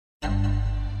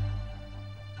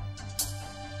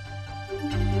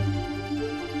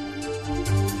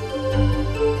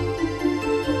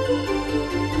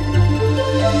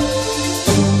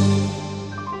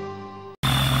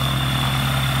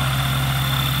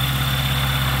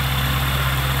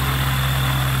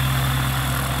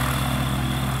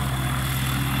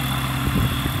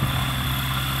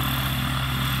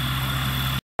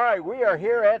right, we are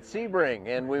here at Sebring,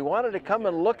 and we wanted to come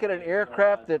and look at an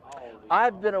aircraft that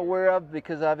I've been aware of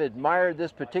because I've admired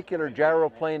this particular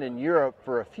gyroplane in Europe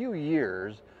for a few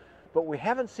years, but we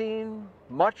haven't seen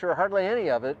much or hardly any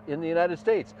of it in the United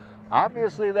States.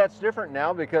 Obviously that's different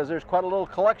now because there's quite a little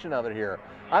collection of it here.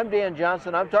 I'm Dan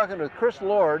Johnson. I'm talking with Chris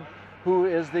Lord, who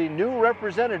is the new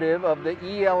representative of the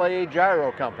ELA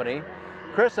Gyro Company.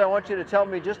 Chris, I want you to tell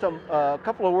me just a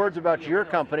couple of words about your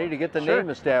company to get the name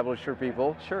established for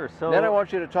people. Sure. So then I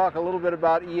want you to talk a little bit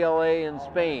about ELA in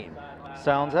Spain.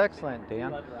 Sounds excellent,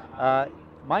 Dan.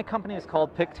 My company is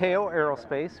called Picteo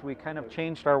Aerospace. We kind of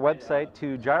changed our website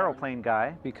to Gyroplane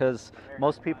Guy because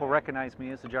most people recognize me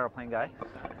as the Gyroplane Guy.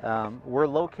 We're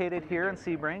located here in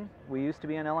Sebring. We used to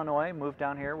be in Illinois, moved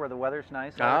down here where the weather's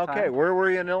nice all the Okay, time. where were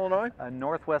you in Illinois?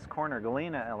 Northwest corner,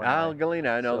 Galena, Illinois. Ah, Galena,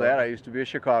 I know that. I used to be a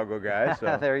Chicago guy.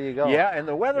 So. There you go. Yeah, and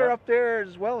the weather up there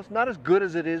as well, it's not as good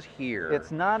as it is here.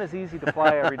 It's not as easy to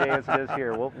fly every day as it is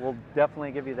here. We'll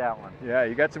definitely give you that one. Yeah,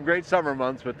 you got some great summer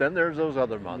months, but then there's those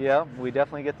other months. Yeah, we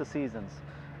definitely get the seasons.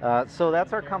 So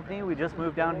that's our company. We just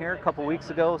moved down here a couple weeks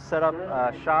ago, set up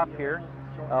shop here.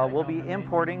 We'll be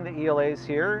importing the ELAs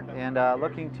here and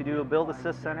looking to do a build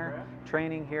assist center,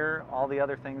 training here, all the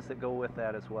other things that go with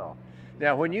that as well.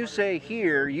 Now, when you say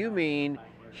here, you mean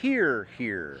here.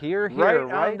 Here, right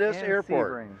right on this in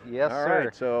airport. Sebring. Yes, all sir.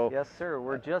 Right, so yes, sir.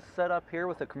 We're just set up here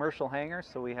with a commercial hangar,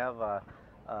 so we have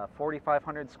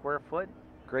 4,500 square foot,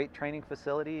 great training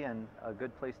facility, and a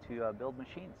good place to build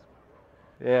machines.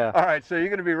 Yeah. All right, so you're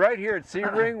going to be right here at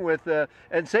Sebring with,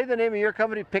 and say the name of your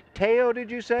company, Picteo, did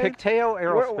you say? Picteo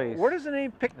Aerospace. Where does the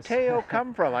name Picteo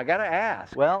come from? I got to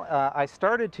ask. Well, I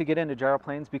started to get into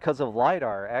gyroplanes because of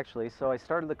LiDAR, actually. So I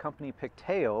started the company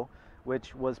Picteo,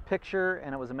 which was picture,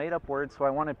 and it was a made-up word, so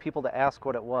I wanted people to ask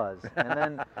what it was. And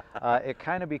then it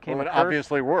kind of became a curse. It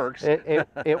obviously works.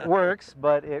 It works,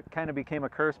 but it kind of became a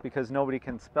curse because nobody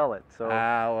can spell it. So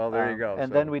well, there you go.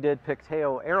 And then we did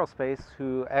Picteo Aerospace,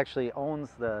 who actually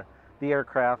owns the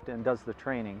aircraft and does the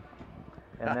training.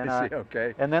 And then, I see,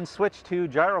 okay. And then switched to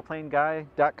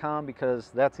gyroplaneguy.com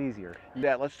because that's easier.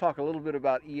 Yeah, let's talk a little bit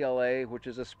about ELA, which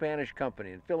is a Spanish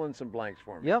company, and fill in some blanks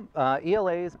for me. Yep,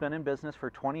 ELA has been in business for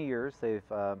 20 years. They've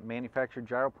manufactured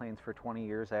gyroplanes for 20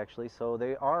 years, actually, so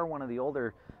they are one of the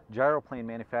older gyroplane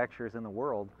manufacturers in the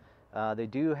world. They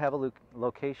do have a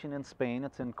location in Spain.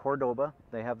 It's in Cordoba.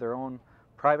 They have their own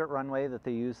private runway that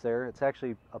they use there. It's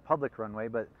actually a public runway,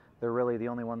 but they're really the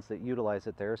only ones that utilize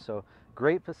it there. So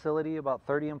great facility, about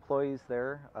 30 employees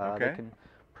there. Okay. They can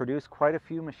produce quite a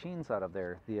few machines out of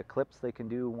there. The Eclipse, they can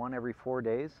do one every 4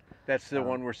 days. That's the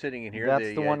one we're sitting in here.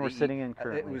 That's the one we're sitting in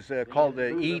currently. It was called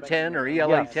the E10 or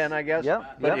ELA 10, I guess.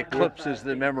 Yep. But Eclipse is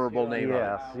the memorable name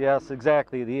yes, of it. Yes,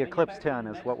 exactly. The Eclipse 10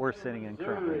 is what we're sitting in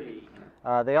currently.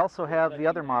 They also have the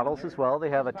other models as well.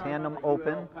 They have a tandem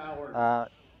open,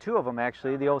 two of them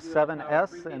actually, the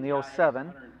 07S and the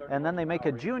 07. And then they make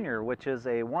a junior, which is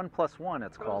a 1+1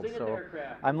 it's called. So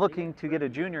I'm looking to get a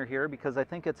junior here because I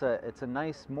think it's a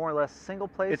nice, more or less single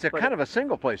place. It's a kind of a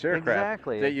single place aircraft.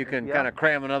 Exactly. That you can kind of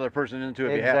cram another person into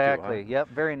if you have to. Exactly. Yep.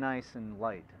 Very nice and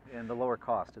light, and the lower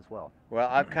cost as well. Well,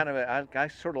 I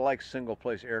sort of like single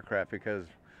place aircraft because,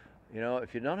 you know,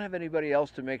 if you don't have anybody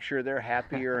else to make sure they're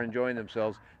happy or enjoying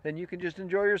themselves, then you can just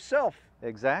enjoy yourself.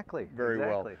 Exactly. Very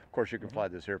well. Of course, you can fly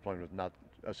this airplane with not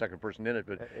a second person in it,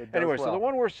 but anyway, well. so the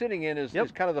one we're sitting in is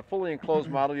kind of the fully enclosed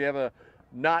model. You have a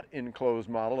not enclosed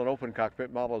model, an open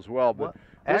cockpit model as well, but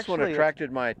this one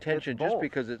attracted my attention just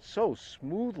because it's so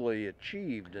smoothly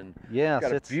achieved and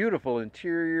got a beautiful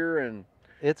interior, and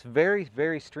it's very,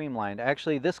 very streamlined.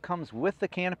 Actually, this comes with the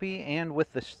canopy and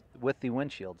with the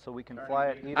windshield, so we can fly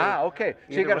it either. Okay.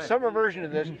 So you got a summer version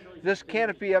of this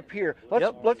canopy up here.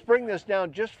 Let's bring this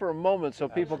down just for a moment so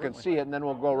people can see it, and then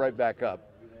we'll go right back up.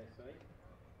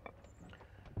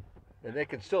 And they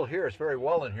can still hear us very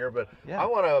well in here, but I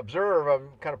want to observe. I'm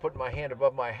kind of putting my hand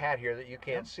above my hat here that you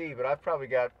can't see, but I've probably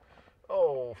got,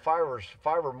 5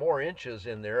 or more inches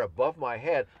in there above my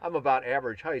head. I'm about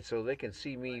average height, so they can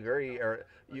see me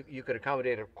you could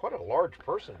accommodate quite a large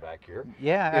person back here.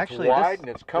 Yeah, actually, it's wide and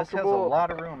it's comfortable. This has a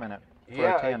lot of room in it.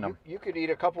 Yeah, you could eat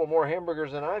a couple more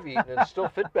hamburgers than I've eaten and still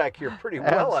fit back here pretty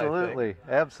well, absolutely, I think.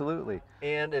 Absolutely.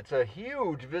 And it's a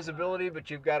huge visibility, but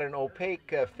you've got an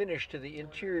opaque finish to the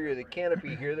interior of the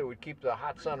canopy here that would keep the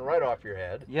hot sun right off your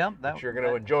head. Yep. That you're going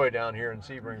to enjoy down here in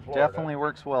Sebring, Florida. Definitely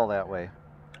works well that way.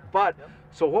 But,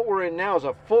 so what we're in now is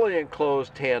a fully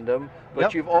enclosed tandem,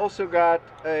 but you've also got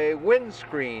a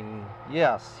windscreen.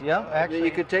 Yes, actually.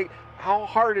 You could take. how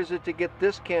hard is it to get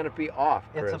this canopy off,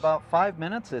 Chris? It's about 5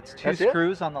 minutes. It's two That's it?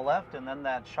 screws on the left, and then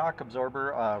that shock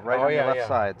absorber right Oh, on yeah, the left yeah.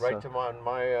 side. Right So, to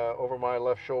my over my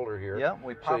left shoulder here. yeah,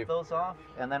 we So pop you- those off,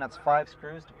 and then it's 5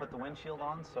 screws to put the windshield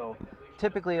on. So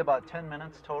typically about 10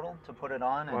 minutes total to put it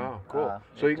on. And, Wow, cool.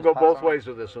 So it you can just go pops both on. ways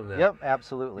with this one then. Yep,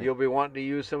 absolutely. You'll be wanting to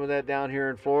use some of that down here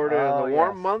in Florida in Oh, the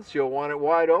warm yes. months. You'll want it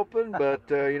wide open, but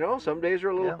you know, some days are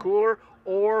a little Yep. cooler.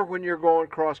 Or when you're going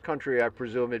cross country, I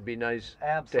presume it'd be nice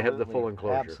Absolutely. to have the full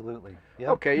enclosure. Absolutely. Yep.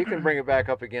 Okay, you can bring it back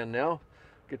up again now.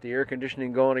 Get the air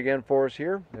conditioning going again for us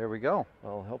here. There we go.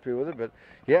 I'll help you with it, but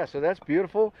yeah, so that's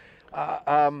beautiful.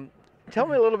 Tell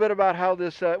me a little bit about how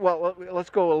this, well, let's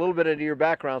go a little bit into your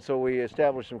background so we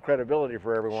establish some credibility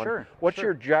for everyone. Sure, What's sure.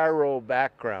 your gyro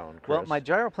background, Chris? Well, my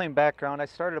gyroplane background, I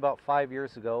started about 5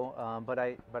 years ago, but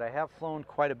I have flown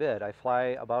quite a bit. I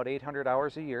fly about 800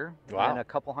 hours a year Wow. and a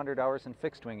couple hundred hours in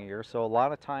fixed wing a year, so a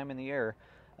lot of time in the air.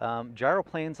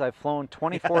 Gyroplanes, I've flown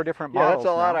 24 different Yeah, models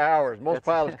that's a lot now. of hours. Most It's-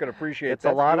 pilots can appreciate It's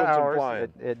that. a lot of Doing some hours.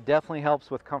 flying. It definitely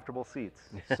helps with comfortable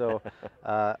seats. So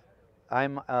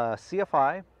I'm a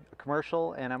CFI,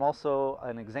 commercial, and I'm also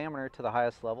an examiner to the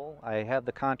highest level. I have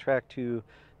the contract to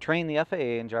train the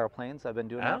FAA in gyroplanes. I've been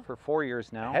doing Ah. that for 4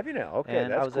 years now. Have you now? Okay,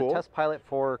 And that's I was cool. a test pilot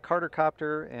for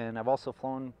Gyrocopter, and I've also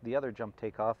flown the other jump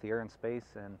takeoff, the Air and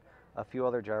Space, and a few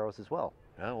other gyros as well.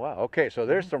 Oh, wow. Okay, so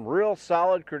there's some real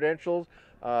solid credentials.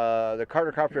 The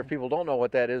Gyrocopter, if people don't know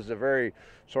what that is a very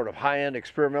sort of high-end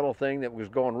experimental thing that was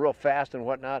going real fast and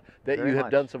whatnot. That Very you have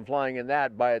much. done some flying in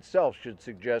that by itself should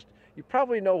suggest you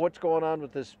probably know what's going on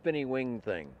with this spinny wing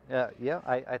thing. Yeah,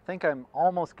 I think I'm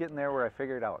almost getting there where I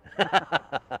figured out.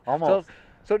 Almost.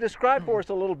 So describe for us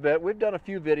a little bit. We've done a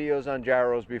few videos on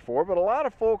gyros before, but a lot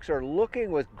of folks are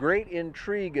looking with great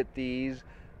intrigue at these,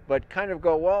 but kind of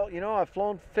go, well, you know, I've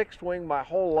flown fixed wing my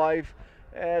whole life.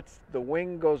 The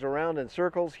wing goes around in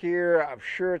circles here. I'm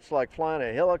sure it's like flying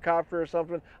a helicopter or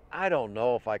something. I don't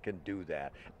know if I can do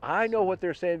that. I know what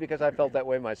they're saying because I felt that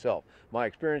way myself. My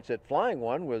experience at flying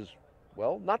one was,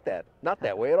 well, not that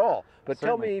way at all. But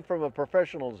tell Certainly. me from a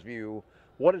professional's view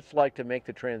what it's like to make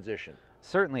the transition.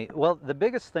 Certainly. Well, the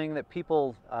biggest thing that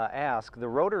people ask, the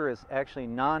rotor is actually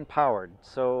non-powered.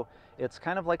 So it's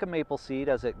kind of like a maple seed.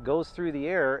 As it goes through the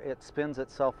air, it spins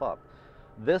itself up.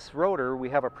 This rotor, we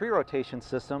have a pre-rotation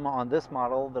system on this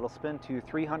model that'll spin to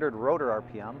 300 rotor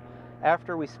RPM.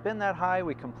 After we spin that high,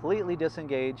 we completely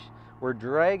disengage. We're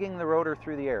dragging the rotor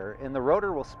through the air, and the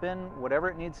rotor will spin whatever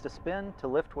it needs to spin to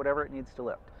lift whatever it needs to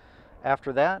lift.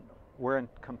 After that, we're in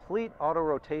complete auto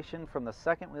rotation from the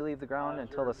second we leave the ground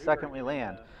until the second we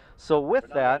land. So with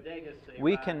that,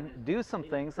 we can do some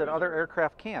things that other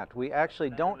aircraft can't. We actually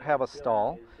don't have a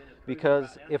stall,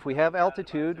 because if we have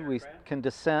altitude, we can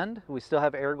descend. We still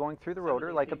have air going through the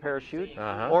rotor like a parachute.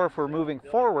 Or if we're moving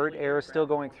forward, air is still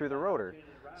going through the rotor.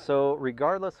 So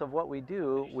regardless of what we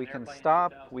do, we can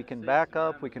stop, we can back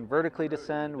up, we can vertically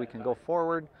descend, we can go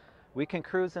forward. We can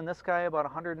cruise in this guy about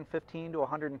 115 to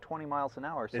 120 miles an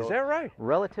hour. So Is that right?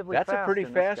 relatively That's fast a pretty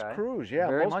in this fast guy. cruise. Yeah,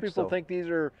 Very most much people so. think these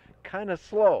are kind of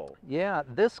slow. Yeah,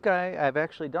 this guy, I've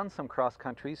actually done some cross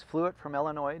countries, flew it from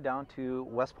Illinois down to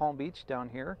West Palm Beach down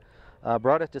here,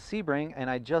 brought it to Sebring, and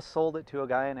I just sold it to a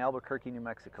guy in Albuquerque, New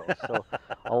Mexico. So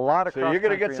a lot of So cross you're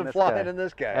going to get country some this flying guy. in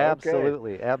this guy. Okay.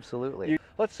 Absolutely, absolutely.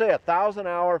 Let's say a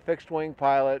 1,000-hour fixed-wing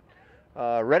pilot,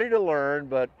 ready to learn,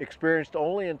 but experienced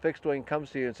only in fixed-wing,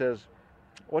 comes to you and says,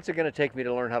 what's it going to take me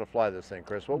to learn how to fly this thing,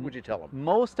 Chris? What would you tell them?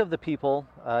 Most of the people,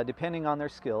 depending on their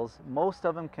skills, most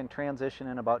of them can transition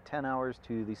in about 10 hours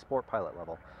to the sport pilot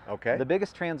level. Okay. The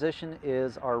biggest transition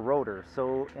is our rotor.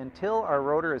 So until our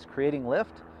rotor is creating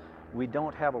lift, we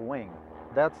don't have a wing.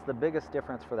 That's the biggest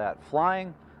difference for that.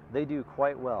 Flying, they do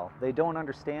quite well. They don't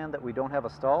understand that we don't have a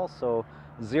stall, so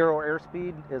zero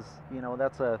airspeed is, you know,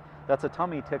 that's a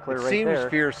tummy tickler It right seems there.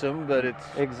 fearsome, but it's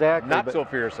Exactly. not but so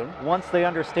fearsome. once they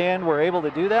understand we're able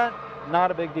to do that, not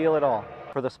a big deal at all.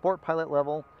 For the sport pilot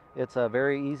level, it's a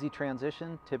very easy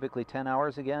transition, typically 10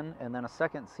 hours again, and then a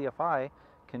second CFI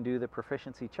can do the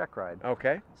proficiency check ride.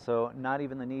 Okay. So not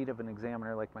even the need of an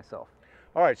examiner like myself.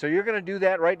 All right, so you're going to do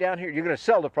that right down here. You're going to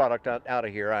sell the product out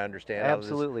of here, I understand. out of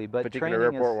this Absolutely, but particular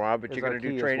training airport is, we're on, but is you're our going to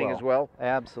do key training as well?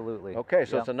 Absolutely. Okay,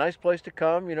 so Yep. it's a nice place to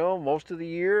come, you know, most of the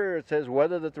year. It says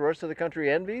weather that the rest of the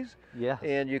country envies. Yes.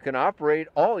 And you can operate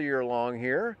all year long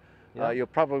here. Yep. You'll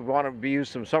probably want to use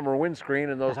some summer windscreen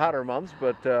in those hotter months,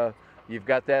 but you've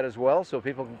got that as well, so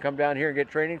people can come down here and get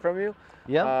training from you.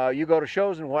 Yeah. You go to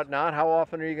shows and whatnot. How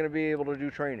often are you going to be able to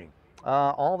do training?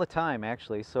 All the time,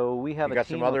 actually. So we have You a got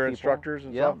team some other of people. instructors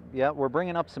and yeah, stuff? Yeah, we're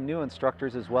bringing up some new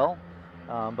instructors as well.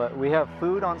 But we have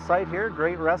food on site here,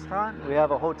 great restaurant. We have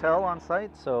a hotel on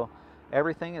site, so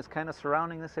everything is kind of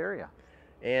surrounding this area.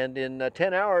 and in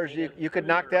 10 hours you could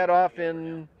knock that off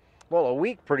in, well, a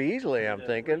week pretty easily, I'm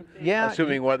thinking. Yeah.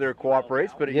 Assuming weather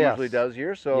cooperates, but it Yes. usually does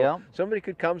here. So Yeah. somebody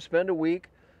could come spend a week,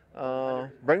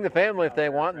 bring the family if they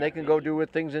want, and they can go do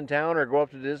things in town or go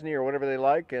up to Disney or whatever they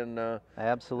like. And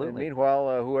Absolutely.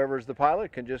 meanwhile, whoever's the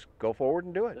pilot can just go forward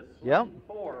and do it. Yep.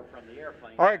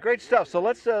 All right, great stuff. So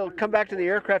let's come back to the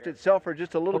aircraft itself for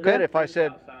just a little Okay. bit. If I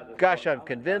said, gosh, I'm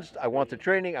convinced, I want the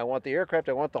training, I want the aircraft,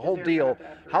 I want the whole deal,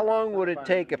 how long would it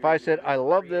take if I said, I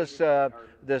love this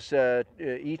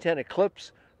E10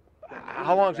 Eclipse?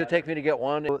 How long does it take me to get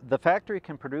one? The factory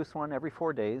can produce one every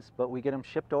 4 days, but we get them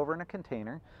shipped over in a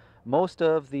container. Most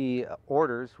of the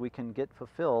orders we can get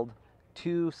fulfilled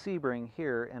to Sebring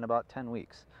here in about 10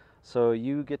 weeks. So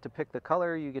you get to pick the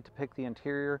color, you get to pick the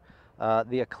interior.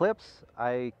 The Eclipse,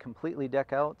 I completely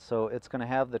deck out, so it's going to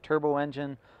have the turbo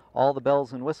engine, all the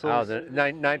bells and whistles. Oh, the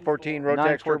 914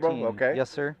 Rotax turbo? 914, Okay. yes,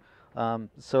 sir.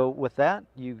 So with that,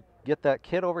 you get that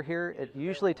kit over here. It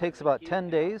usually takes about 10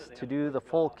 days to do the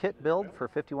full kit build for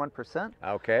 51%.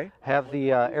 Okay. Have the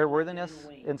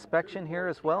airworthiness inspection here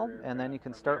as well, and then you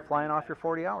can start flying off your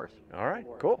 40 hours. All right,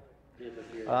 cool.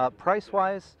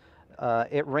 Price-wise,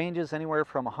 it ranges anywhere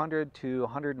from 100 to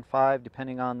 105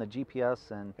 depending on the GPS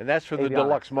and that's for the avionics.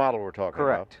 deluxe model we're talking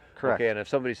about. Correct. Okay, and if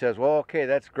somebody says, well, okay,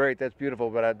 that's great, that's beautiful,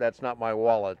 but that's not my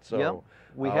wallet, so Yep.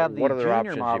 We have the what other junior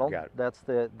options model. you've got? That's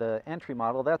the entry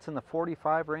model. That's in the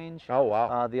 45 range. Oh,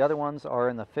 wow. The other ones are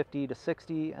in the 50 to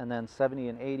 60, and then 70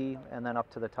 and 80, and then up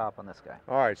to the top on this guy.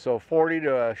 All right, so 40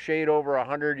 to a shade over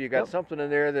 100, you got Yep. something in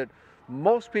there that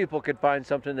most people could find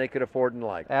something they could afford and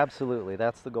like. Absolutely,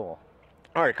 that's the goal.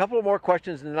 All right, a couple of more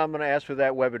questions, and then I'm going to ask for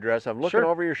that web address. I'm looking Sure.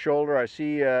 over your shoulder. I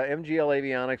see MGL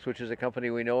Avionics, which is a company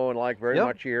we know and like very Yep.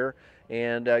 much here,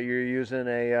 and you're using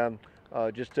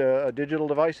just a digital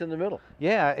device in the middle.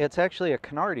 Yeah, it's actually a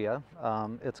Canardia,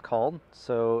 it's called.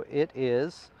 So it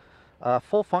is a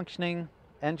full functioning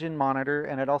engine monitor,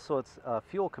 and it's a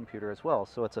fuel computer as well.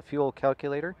 So it's a fuel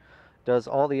calculator, does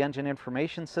all the engine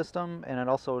information system, and it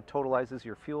also totalizes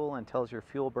your fuel and tells your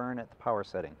fuel burn at the power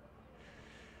setting.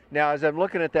 Now, as I'm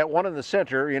looking at that one in the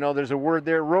center, you know, there's a word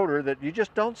there, rotor, that you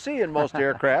just don't see in most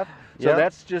aircraft. So Yep.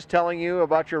 that's just telling you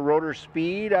about your rotor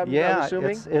speed, I'm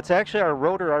assuming? it's actually our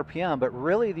rotor RPM, but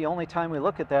really the only time we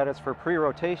look at that is for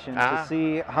pre-rotation to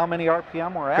see how many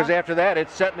RPM we're at. Because after that,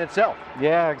 it's setting itself.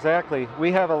 Yeah, exactly.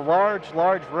 We have a large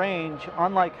range.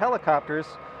 Unlike helicopters,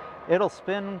 it'll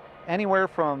spin anywhere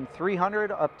from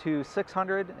 300 up to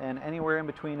 600, and anywhere in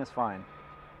between is fine.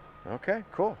 Okay,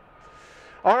 cool.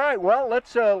 All right, well,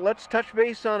 let's touch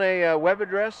base on a web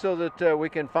address so that we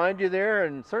can find you there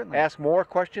and Certainly. ask more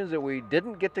questions that we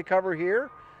didn't get to cover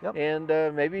here. Yep.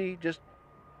 And maybe just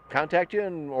contact you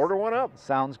and order one up.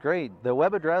 Sounds great. The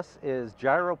web address is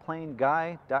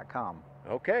gyroplaneguy.com.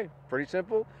 Okay, pretty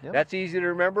simple. Yep. That's easy to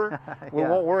remember. We Yeah.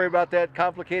 won't worry about that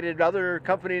complicated other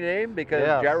company name because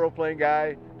Yes.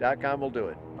 gyroplaneguy.com will do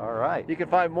it. All right. You can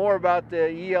find more about the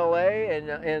ELA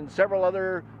and several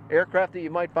other aircraft that you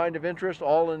might find of interest,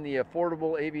 all in the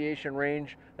affordable aviation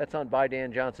range. That's on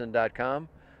buydanjohnson.com.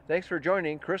 Thanks for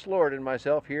joining Chris Lord and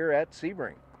myself here at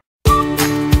Sebring.